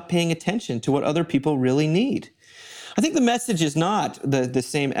can stop paying attention to what other people really need. I think the message is not, the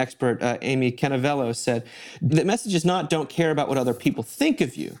same expert, Amy Canavello said, the message is not don't care about what other people think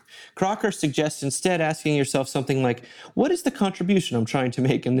of you. Crocker suggests instead asking yourself something like, what is the contribution I'm trying to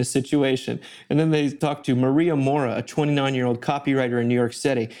make in this situation? And then they talk to Maria Mora, a 29-year-old copywriter in New York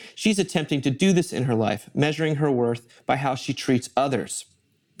City. She's attempting to do this in her life, measuring her worth by how she treats others.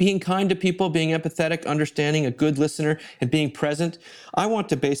 Being kind to people, being empathetic, understanding, a good listener, and being present. I want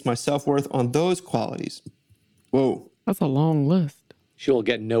to base my self-worth on those qualities. Whoa. That's a long list. She will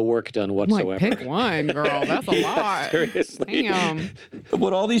get no work done I'm whatsoever. like, pick one, girl. That's a lot. Seriously. Damn.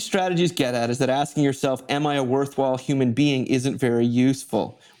 What all these strategies get at is that asking yourself, am I a worthwhile human being, isn't very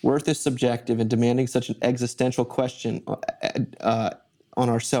useful. Worth is subjective, and demanding such an existential question on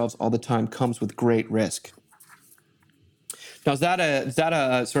ourselves all the time comes with great risk. Now, is that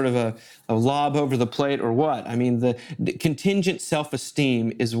a sort of a lob over the plate or what? I mean, the contingent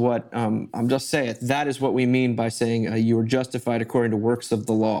self-esteem is what, I'm just saying, that is what we mean by saying you are justified according to works of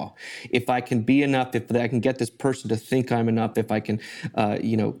the law. If I can be enough, if I can get this person to think I'm enough, if I can,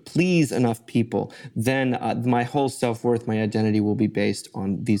 please enough people, then my whole self-worth, my identity will be based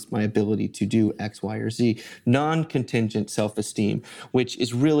on my ability to do X, Y, or Z. Non-contingent self-esteem, which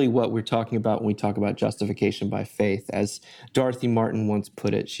is really what we're talking about when we talk about justification by faith. As Dorothy Martin once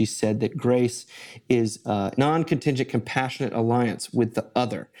put it, she said that grace is a non-contingent, compassionate alliance with the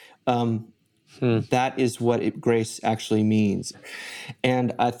other. That is what grace actually means.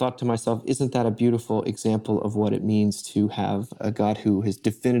 And I thought to myself, isn't that a beautiful example of what it means to have a God who has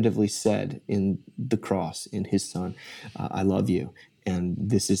definitively said in the cross, in his son, I love you, and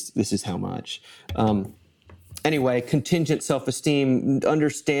this is how much. Anyway, contingent self-esteem,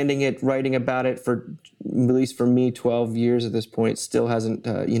 understanding it, writing about it for, at least for me, 12 years at this point, still hasn't,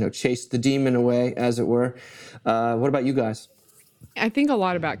 chased the demon away, as it were. What about you guys? I think a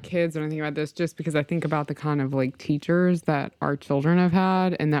lot about kids when I think about this, just because I think about the kind of like teachers that our children have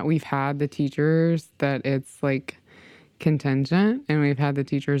had, and that we've had the teachers that it's like contingent, and we've had the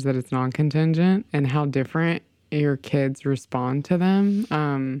teachers that it's non-contingent, and how different your kids respond to them.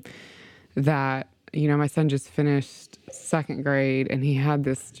 My son just finished second grade, and he had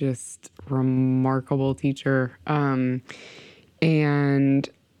this just remarkable teacher. And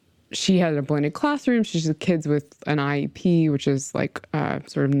she had a blended classroom. She's the kids with an IEP, which is like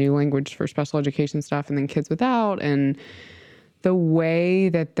sort of new language for special education stuff, and then kids without. And the way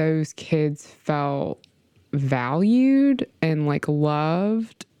that those kids felt valued and like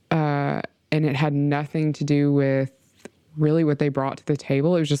loved, and it had nothing to do with really what they brought to the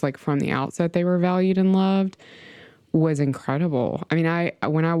table. It was just like from the outset they were valued and loved, was incredible. I mean,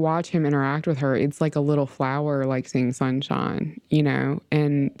 when I watch him interact with her, it's like a little flower, like seeing sunshine,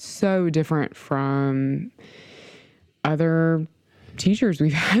 and so different from other teachers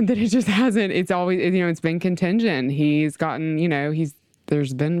we've had that it just hasn't, it's always, it's been contingent. He's gotten,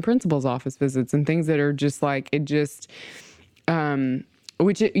 there's been principal's office visits and things that are just like, it just,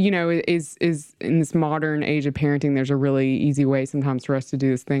 which, is in this modern age of parenting, there's a really easy way sometimes for us to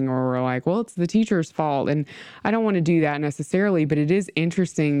do this thing where we're like, well, it's the teacher's fault. And I don't want to do that necessarily, but it is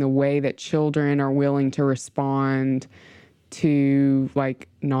interesting the way that children are willing to respond to like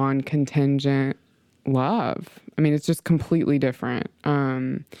non-contingent love. I mean, it's just completely different.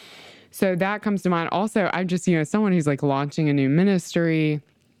 So that comes to mind. Also, I'm just, someone who's like launching a new ministry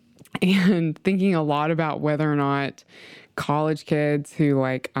and thinking a lot about whether or not college kids who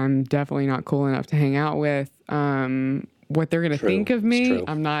like I'm definitely not cool enough to hang out with what they're going to think of It's me. true.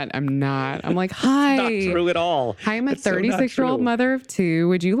 I'm not. I'm like, hi. Not true at all. Hi, I'm a It's so not 36-year-old true. mother of 2.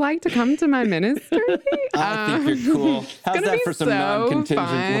 Would you like to come to my ministry? I think you're cool. How's Gonna that be for some so non-contingent?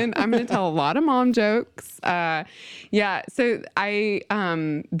 fun. I'm going to tell a lot of mom jokes. Yeah. So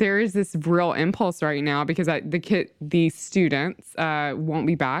there is this real impulse right now because the students won't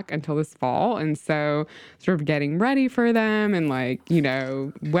be back until this fall, and so sort of getting ready for them and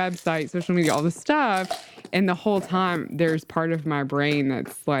website, social media, all this stuff. And the whole time, there's part of my brain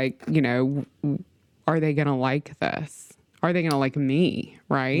that's like, are they going to like this? Are they going to like me?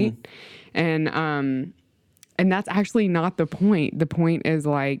 Right. And that's actually not the point. The point is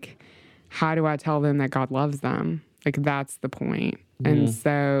like, how do I tell them that God loves them? Like, that's the point. And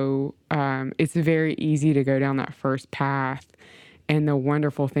so it's very easy to go down that first path. And the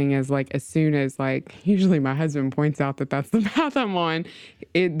wonderful thing is, like, as soon as, like, usually my husband points out that that's the path I'm on,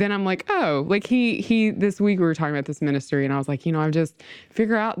 then I'm like, oh, like he this week we were talking about this ministry, and I was like, I've just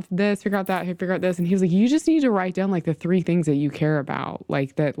figure out this, figure out that, figure out this. And he was like, you just need to write down, like, the 3 things that you care about,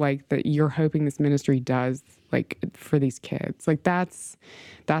 that you're hoping this ministry does, like, for these kids. Like, that's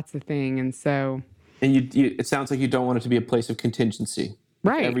the thing. And so. And it sounds like you don't want it to be a place of contingency.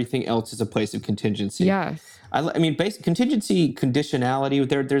 Right. Everything else is a place of contingency. Yes. I mean, basic contingency, conditionality,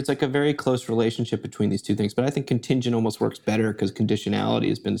 there's like a very close relationship between these two things. But I think contingent almost works better because conditionality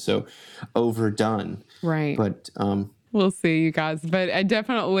has been so overdone. Right. But we'll see, you guys. But I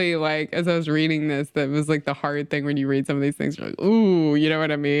definitely, like, as I was reading this, that was like the hard thing when you read some of these things. You're like, ooh, you know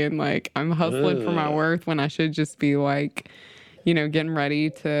what I mean? Like, I'm hustling for my worth when I should just be like, getting ready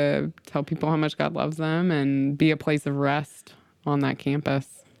to tell people how much God loves them and be a place of rest on that campus.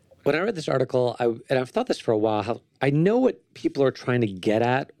 When I read this article, and I've thought this for a while, how I know what people are trying to get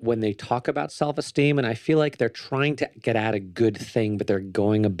at when they talk about self-esteem, and I feel like they're trying to get at a good thing, but they're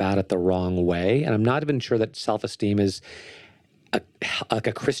going about it the wrong way. And I'm not even sure that self-esteem is like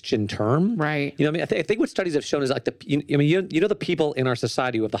a Christian term. Right. I mean, I think what studies have shown is like the people in our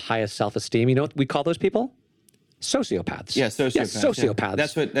society who have the highest self-esteem, you know what we call those people? Sociopaths. yeah, sociopaths. Yes, sociopaths. Yeah.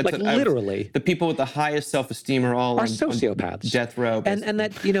 That's what literally. The people with the highest self-esteem are all Are on sociopaths. death row. And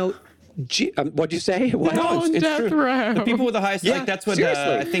that, what'd you say? What? No, it's death true. row. The people with the highest, Yeah, like that's what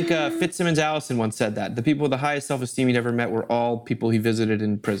seriously. I think Fitzsimmons Allison once said that. The people with the highest self-esteem he ever met were all people he visited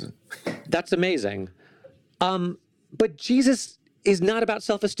in prison. That's amazing. But Jesus is not about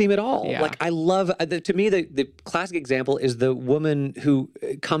self-esteem at all. Yeah. Like, I love, to me, the classic example is the woman who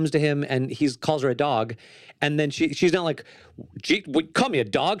comes to him and he calls her a dog. And then she's not like, call me a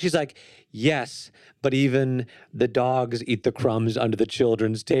dog. She's like, yes, but even the dogs eat the crumbs under the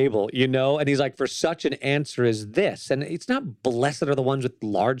children's table, And he's like, for such an answer as this. And it's not blessed are the ones with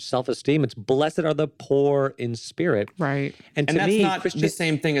large self-esteem. It's blessed are the poor in spirit. Right. And to And that's me, not the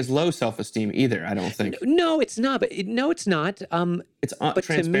same thing as low self-esteem either, I don't think. No, it's not. No, it's not. It's But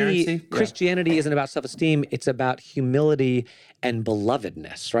transparency. to me, Christianity isn't about self-esteem. It's about humility and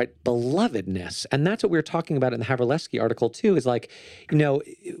belovedness, right? Belovedness. And that's what we were talking about in the Havrilesky article too, is like,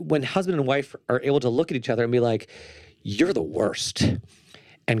 when husband and wife are able to look at each other and be like, you're the worst.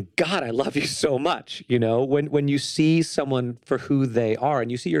 And God, I love you so much. When you see someone for who they are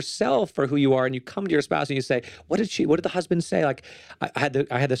and you see yourself for who you are and you come to your spouse and you say, what did the husband say? Like, I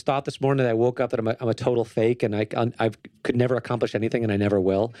had this thought this morning that I woke up that I'm a total fake and I could never accomplish anything and I never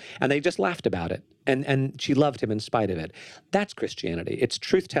will. And they just laughed about it. And she loved him in spite of it. That's Christianity. It's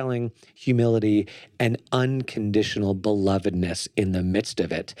truth-telling, humility, and unconditional belovedness in the midst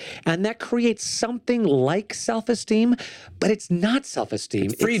of it. And that creates something like self-esteem, but it's not self-esteem.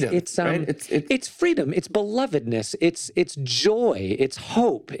 It's freedom, right? It's freedom. It's belovedness. It's joy. It's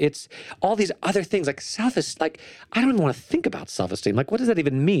hope. It's all these other things like self-esteem. Like, I don't even want to think about self-esteem. Like, what does that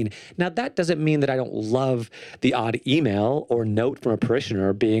even mean? Now, that doesn't mean that I don't love the odd email or note from a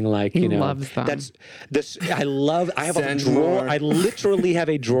parishioner being like, He loves them. that's this. I have a Send drawer. more. I literally have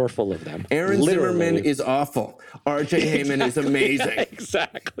a drawer full of them. Aaron Literally. Zimmerman is awful. R.J. Heyman is amazing.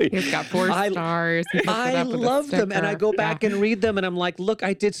 Exactly. He's got 4 stars. He puts it I up with a love them, and I sticker. go back and read them, and I'm like, look,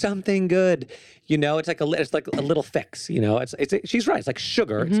 I did something good. It's like a little fix. She's right. It's like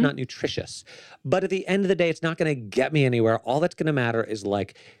sugar. It's not nutritious, but at the end of the day, it's not going to get me anywhere. All that's going to matter is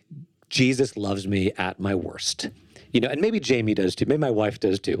like, Jesus loves me at my worst. And maybe Jamie does too. Maybe my wife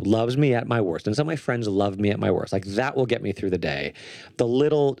does too. Loves me at my worst. And some of my friends love me at my worst. Like, that will get me through the day. The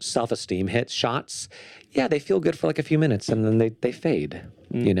little self-esteem shots, yeah, they feel good for like a few minutes and then they fade,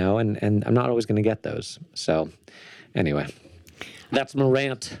 and I'm not always going to get those. So anyway, that's my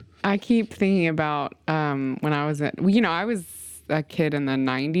rant. I keep thinking about when I was I was a kid in the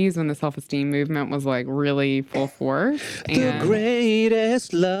 90s when the self-esteem movement was like really full force. The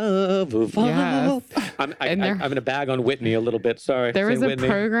greatest love of all. Yes. I'm And there- going to bag on Whitney a little bit. Sorry. There was Say a Whitney.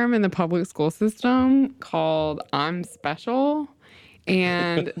 program in the public school system called I'm Special.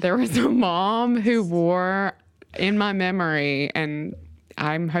 And there was a mom who wore, in my memory, and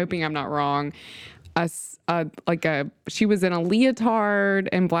I'm hoping I'm not wrong, she was in a leotard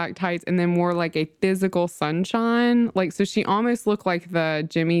and black tights and then wore like a physical sunshine. Like, so she almost looked like the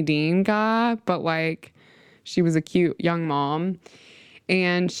Jimmy Dean guy, but like she was a cute young mom.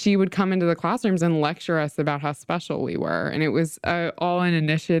 And she would come into the classrooms and lecture us about how special we were. And it was all an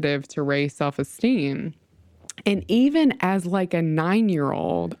initiative to raise self-esteem. And even as like a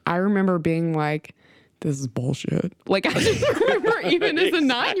 9-year-old, I remember being like, this is bullshit. Like, I just remember even as a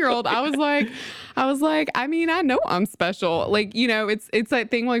 9-year-old, I was like, I mean, I know I'm special. Like, you know, it's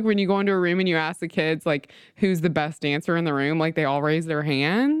that thing like when you go into a room and you ask the kids, like, who's the best dancer in the room? Like, they all raise their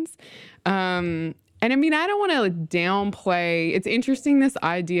hands. And I mean, I don't want to downplay. It's interesting, this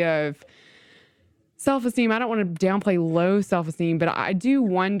idea of self-esteem. I don't want to downplay low self-esteem, but I do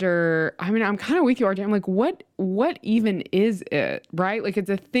wonder, I mean, I'm kind of with you, RJ. I'm like, what even is it, right? Like, it's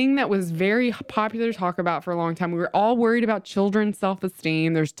a thing that was very popular to talk about for a long time. We were all worried about children's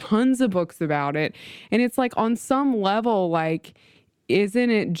self-esteem. There's tons of books about it. And it's like, on some level, like, isn't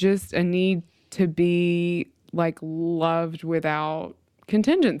it just a need to be like loved without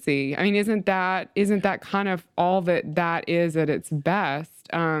contingency? I mean, isn't that kind of all that is at its best?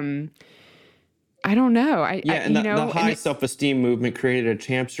 I don't know. The high self-esteem movement created a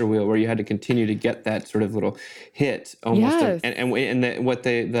hamster wheel where you had to continue to get that sort of little hit almost. Yes. What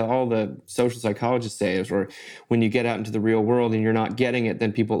all the social psychologists say is, or when you get out into the real world and you're not getting it,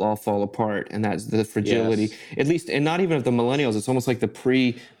 then people all fall apart, and that's the fragility. Yes. At least, and not even of the millennials. It's almost like the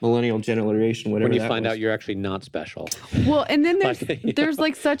pre-millennial generation, whatever. When you that find was. out you're actually not special. Well, and then there's Like, there's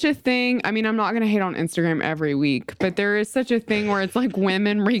like such a thing. I mean, I'm not going to hate on Instagram every week, but there is such a thing where it's like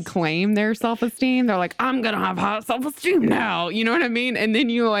women reclaim their self-esteem. They're like, I'm going to have high self-esteem now. You know what I mean? And then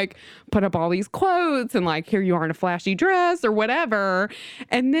you like put up all these quotes and like, here you are in a flashy dress or whatever.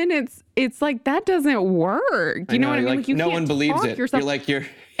 And then it's like, that doesn't work. You know what I mean? Like, you no can't one believes talk it. yourself. You're like, you're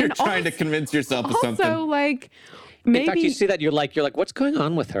trying to convince yourself of something. Also, like, maybe. In fact, you see that you're like, what's going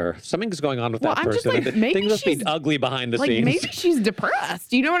on with her? Something's going on with that I'm just person. like, maybe Things must be she's- ugly behind the like, scenes. maybe she's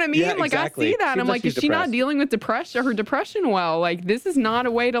depressed. You know what I mean? Yeah, like, exactly. I see that. Seems I'm like like, she's is she not depressed. dealing with her depression well? Like, this is not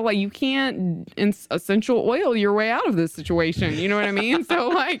a way to, like, you can't essential oil your way out of this situation. You know what I mean? So,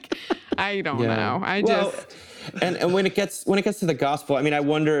 like, I don't know. And when it gets to the gospel, I mean, I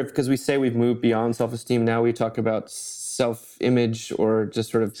wonder if, because we say we've moved beyond self-esteem, now we talk about self-image or just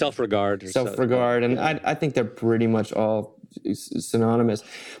sort of Self-regard. and I think they're pretty much all synonymous.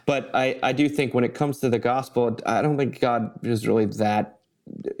 But I do think when it comes to the gospel, I don't think God is really that.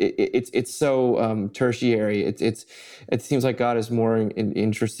 It's so tertiary. It seems like God is more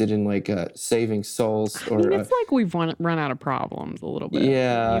interested in like saving souls. I mean, it's like we've run out of problems a little bit.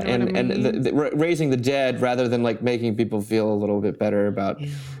 Yeah, You know what I mean? and raising the dead rather than like making people feel a little bit better about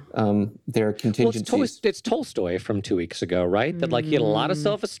their Well, contingencies. it's Tolstoy from 2 weeks ago, right? That like he had a lot of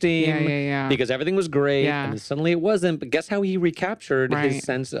self-esteem Yeah. because everything was great, Yeah. and then suddenly it wasn't. But guess how he recaptured Right. his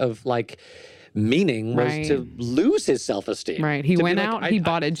sense of like meaning was Right. to lose his self-esteem. Right. He To be went like, out, he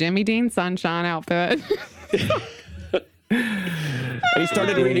bought a Jimmy Dean Sunshine outfit. And he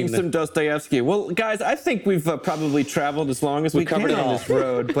started reading some Dostoevsky. Well, guys, I think we've probably traveled as long as we can covered it on all. this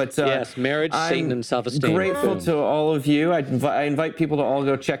road. But Yes, marriage, Satan, and self-esteem. Grateful Boom. to all of you. I invite people to all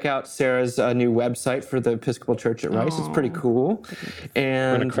go check out Sarah's new website for the Episcopal Church at Rice. It's pretty cool.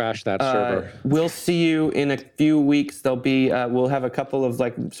 And We're gonna crash that server. We'll see you in a few weeks. There'll be we'll have a couple of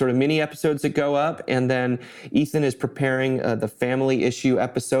like sort of mini episodes that go up, and then Ethan is preparing the family issue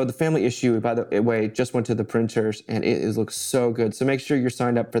episode. The family issue, by the way, just went to the printers, and it looks so good. So make sure you're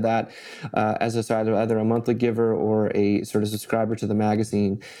signed up for that as either a monthly giver or a sort of subscriber to the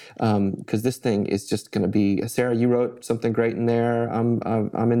magazine, because this thing is just going to be. Sarah, you wrote something great in there. I'm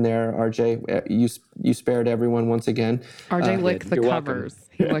in there. RJ, you spared everyone once again. RJ licked the You're welcome. covers.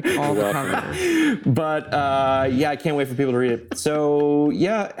 He licked all the covers. But yeah, I can't wait for people to read it. So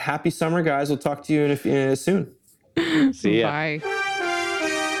yeah, happy summer, guys. We'll talk to you soon. See ya. Bye.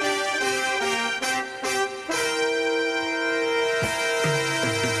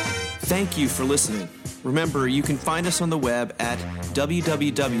 Thank you for listening. Remember, you can find us on the web at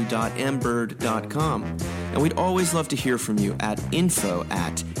www.mbird.com. And we'd always love to hear from you at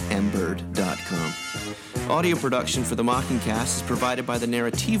info@mbird.com. Audio production for the Mockingcast is provided by the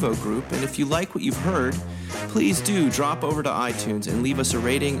Narrativo Group, and if you like what you've heard, please do drop over to iTunes and leave us a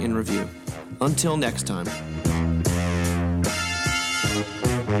rating and review. Until next time.